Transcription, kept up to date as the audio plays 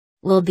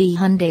will be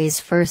Hyundai's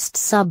first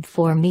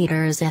sub-4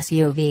 meters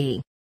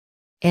SUV.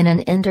 In an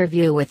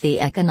interview with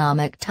the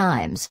Economic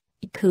Times,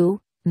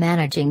 Ku,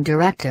 managing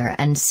director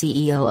and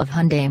CEO of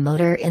Hyundai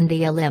Motor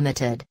India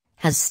Limited,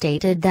 has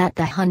stated that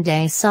the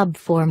Hyundai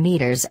sub-4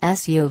 meters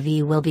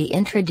SUV will be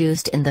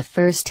introduced in the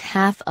first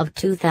half of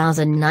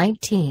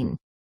 2019.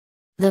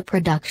 The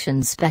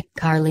production spec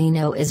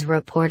Carlino is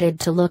reported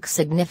to look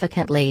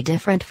significantly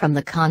different from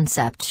the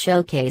concept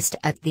showcased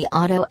at the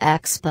Auto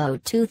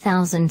Expo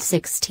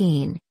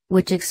 2016,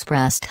 which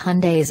expressed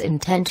Hyundai's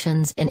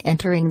intentions in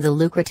entering the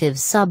lucrative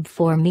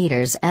sub-4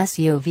 meters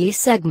SUV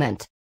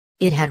segment.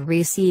 It had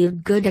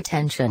received good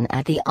attention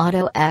at the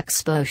Auto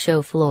Expo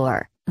show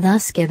floor,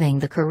 thus giving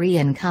the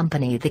Korean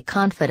company the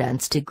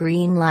confidence to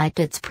greenlight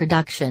its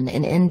production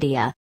in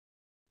India.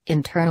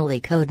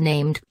 Internally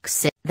codenamed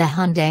XI, the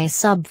Hyundai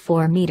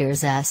sub-4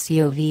 meters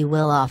SUV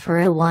will offer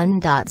a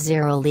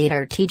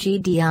 1.0-liter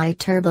TGDI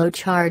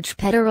turbocharged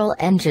petrol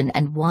engine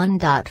and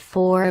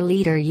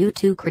 1.4-liter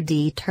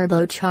U2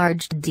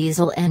 turbocharged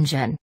diesel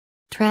engine.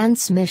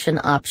 Transmission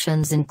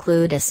options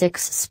include a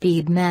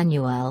 6-speed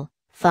manual,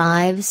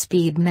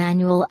 5-speed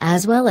manual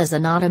as well as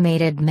an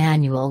automated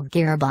manual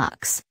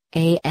gearbox,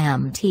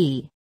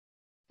 AMT.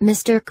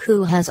 Mr.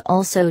 Ku has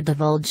also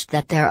divulged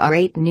that there are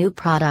 8 new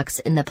products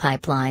in the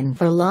pipeline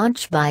for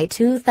launch by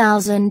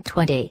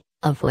 2020,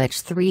 of which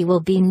 3 will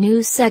be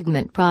new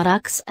segment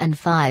products and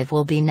 5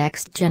 will be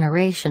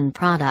next-generation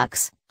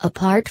products,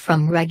 apart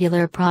from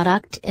regular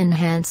product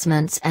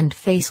enhancements and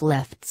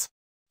facelifts.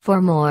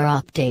 For more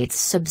updates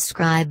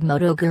subscribe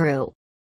Moto Guru.